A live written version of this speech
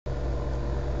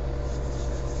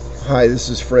Hi, this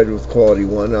is Fred with Quality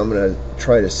One. I'm going to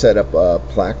try to set up a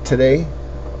plaque today.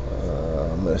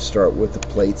 I'm going to start with the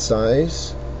plate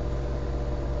size.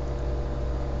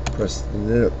 Press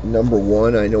number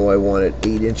 1. I know I want it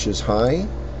 8 inches high.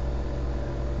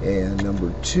 And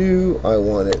number 2, I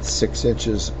want it 6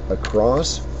 inches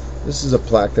across. This is a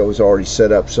plaque that was already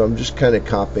set up, so I'm just kind of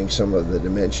copying some of the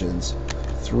dimensions.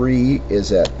 3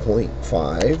 is at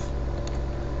 0.5.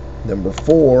 Number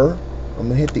 4, I'm going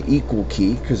to hit the equal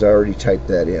key because I already typed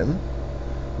that in.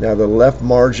 Now the left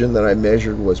margin that I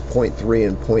measured was 0.3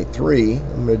 and 0.3.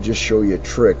 I'm going to just show you a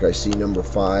trick. I see number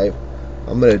 5.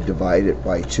 I'm going to divide it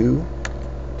by 2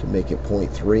 to make it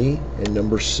 0.3. And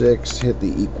number 6, hit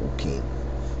the equal key.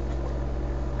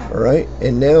 Alright,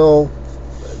 and now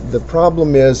the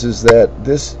problem is that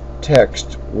this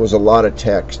text was a lot of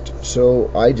text. So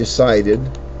I decided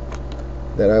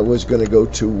that I was going to go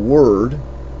to Word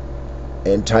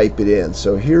and type it in.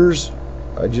 So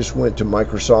I just went to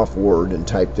Microsoft Word and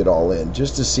typed it all in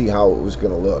just to see how it was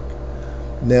going to look.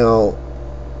 Now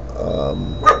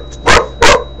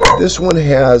this one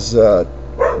has the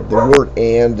word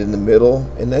 "and" in the middle,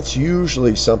 and that's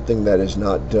usually something that is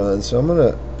not done. So I'm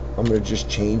gonna just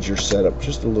change your setup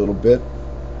just a little bit,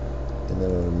 and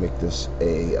then I'm gonna make this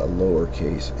a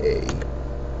lowercase a.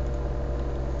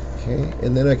 Okay,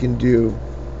 and then I can do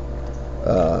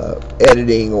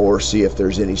editing or see if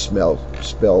there's any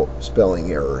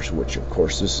spelling errors, which of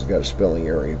course this has got a spelling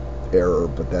error,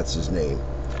 but that's his name.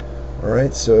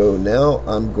 Alright, so now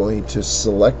I'm going to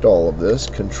select all of this,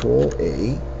 Control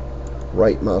A,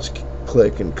 right mouse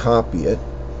click and copy it,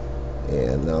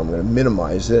 and now I'm going to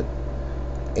minimize it,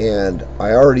 and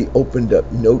I already opened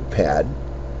up Notepad,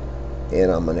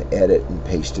 and I'm going to edit and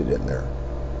paste it in there.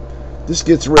 This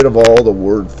gets rid of all the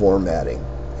word formatting.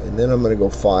 And then I'm going to go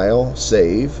File,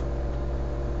 Save,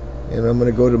 and I'm going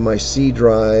to go to my C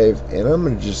drive, and I'm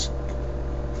going to just,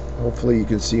 hopefully you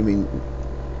can see me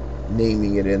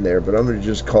naming it in there, but I'm going to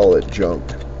just call it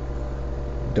junk.txt,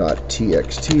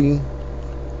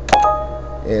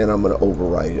 and I'm going to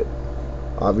overwrite it.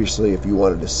 Obviously, if you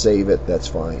wanted to save it, that's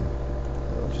fine.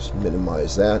 I'll just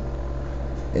minimize that.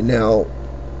 And now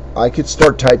I could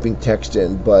start typing text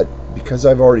in, but because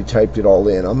I've already typed it all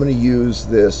in, I'm going to use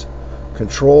this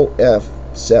Control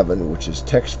F7, which is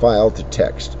text file to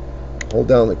text. Hold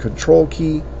down the Control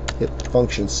key, hit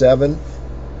function 7,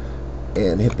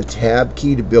 and hit the Tab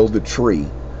key to build a tree.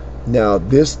 Now,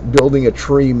 this building a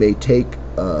tree may take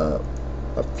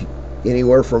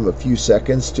anywhere from a few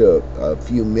seconds to a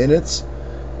few minutes.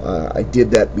 I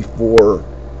did that before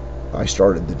I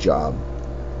started the job,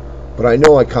 but I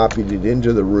know I copied it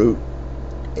into the root,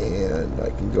 and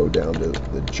I can go down to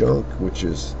the junk, which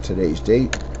is today's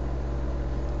date.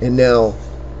 And now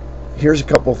here's a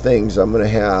couple things. I'm going to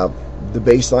have the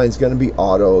baseline is going to be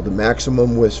auto. The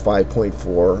maximum was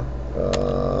 5.4.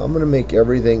 I'm going to make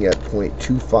everything at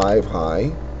 0.25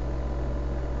 high.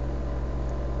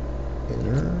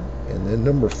 Enter. And then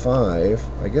number 5,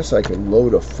 I guess I can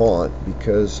load a font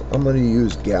because I'm going to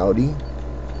use Gaudi.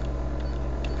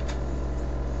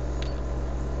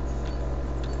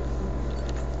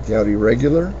 Gaudi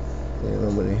regular. And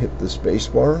I'm going to hit the space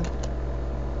bar.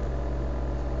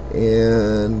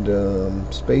 And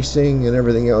spacing and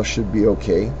everything else should be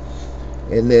okay.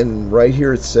 And then right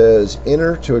here it says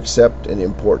enter to accept and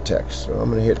import text. So I'm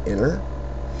going to hit enter,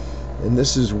 and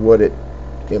this is what it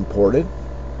imported.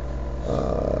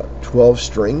 12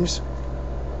 strings.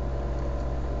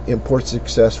 Import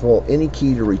successful. Any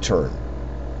key to return.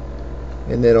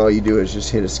 And then all you do is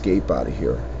just hit escape out of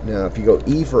here. Now if you go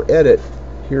E for edit,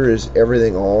 here is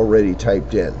everything already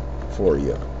typed in for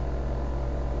you,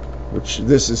 which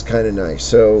this is kind of nice.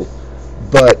 So,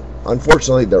 but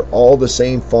unfortunately they're all the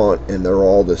same font and they're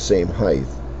all the same height,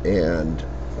 and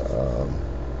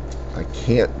I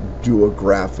can't do a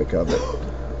graphic of it,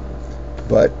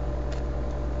 but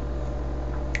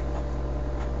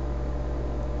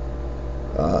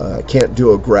I can't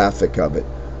do a graphic of it.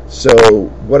 So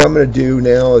what I'm going to do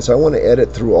now is I want to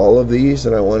edit through all of these,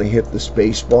 and I want to hit the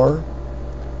space bar,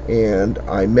 and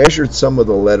I measured some of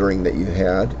the lettering that you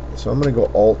had, so I'm going to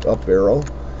go Alt up arrow,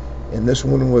 and this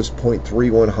one was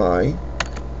 0.31 high.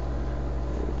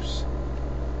 Oops.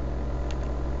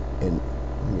 And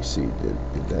let me see,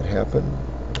 did that happen?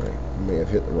 All right, I may have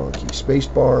hit the wrong key. Space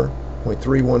bar,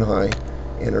 0.31 high,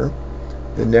 enter.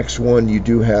 The next one you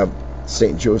do have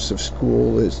St. Joseph's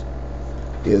School is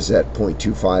at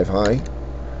 0.25 high.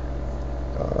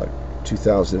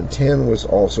 2010 was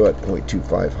also at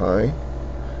 0.25 high.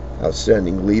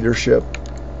 Outstanding leadership,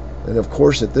 and of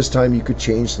course at this time you could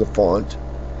change the font.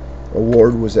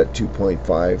 Award was at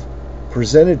 2.5.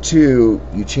 Presented to,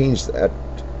 you change that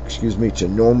to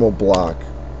normal block,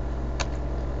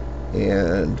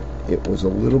 and it was a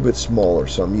little bit smaller,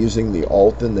 so I'm using the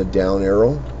Alt and the down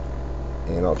arrow,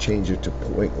 and I'll change it to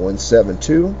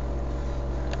 0.172.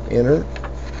 Enter.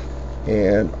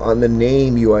 And on the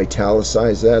name, you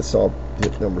italicize that, so I'll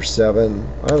hit number 7.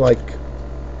 I like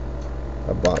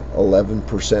about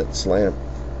 11% slant.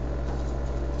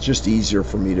 It's just easier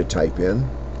for me to type in.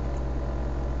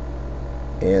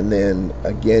 And then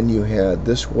again, you had,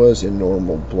 this was in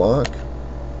normal block.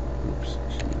 Oops,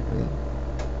 excuse me.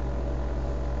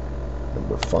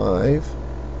 Number 5,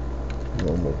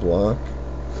 normal block,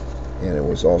 and it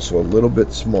was also a little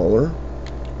bit smaller.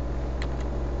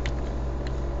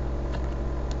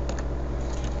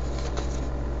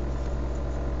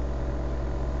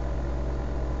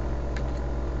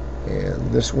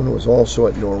 And this one was also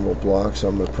at normal block, so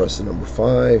I'm going to press the number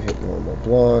 5, hit normal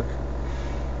block,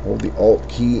 hold the Alt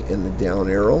key and the down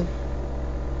arrow,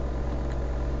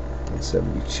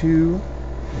 172,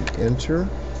 and enter.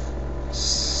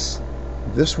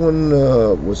 This one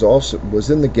was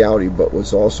in the Gaudi, but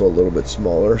was also a little bit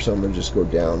smaller, so I'm going to just go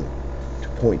down to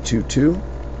 0.22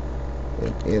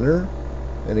 and enter.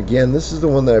 And again, this is the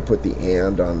one that I put the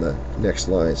and on the next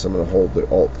line, so I'm going to hold the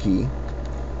Alt key,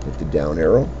 hit the down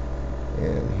arrow,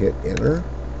 and hit enter.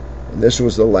 And this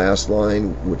was the last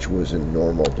line, which was in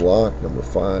normal block, number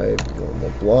 5, normal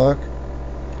block,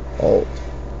 Alt,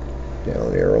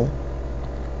 down arrow,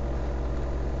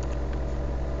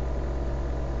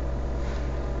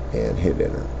 and hit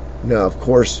enter. Now, of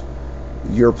course,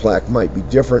 your plaque might be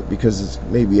different because it's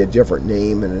maybe a different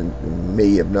name and it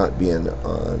may have not been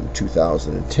on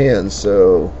 2010.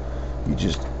 So you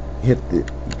just you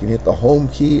can hit the home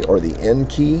key or the end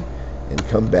key and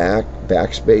come back,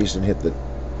 backspace, and hit the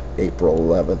April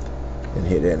 11th and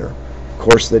hit enter. Of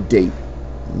course, the date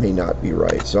may not be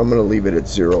right, so I'm going to leave it at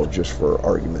 0 just for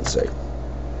argument's sake.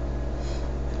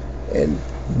 And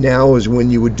now is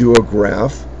when you would do a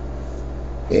graph.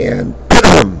 And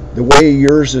the way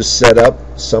yours is set up,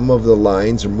 some of the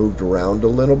lines are moved around a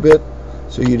little bit.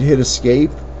 So you'd hit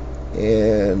escape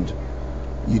and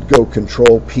you'd go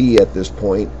Control P at this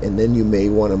point, and then you may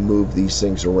want to move these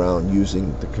things around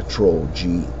using the Control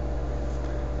G.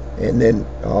 And then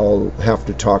I'll have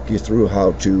to talk you through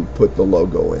how to put the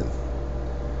logo in.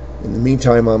 In the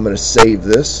meantime, I'm going to save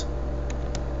this,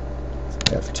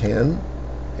 F10,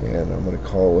 and I'm going to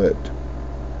call it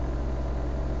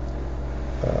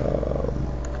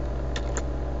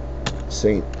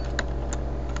Saint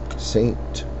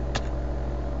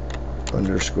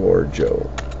underscore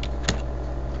Joe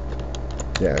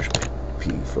dash P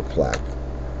for plaque.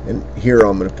 And here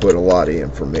I'm going to put a lot of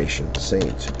information.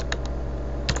 Saint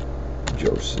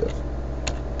Joseph.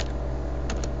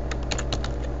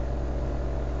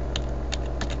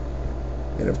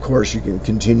 And of course, you can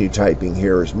continue typing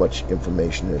here as much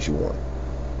information as you want.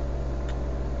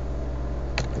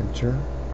 Enter.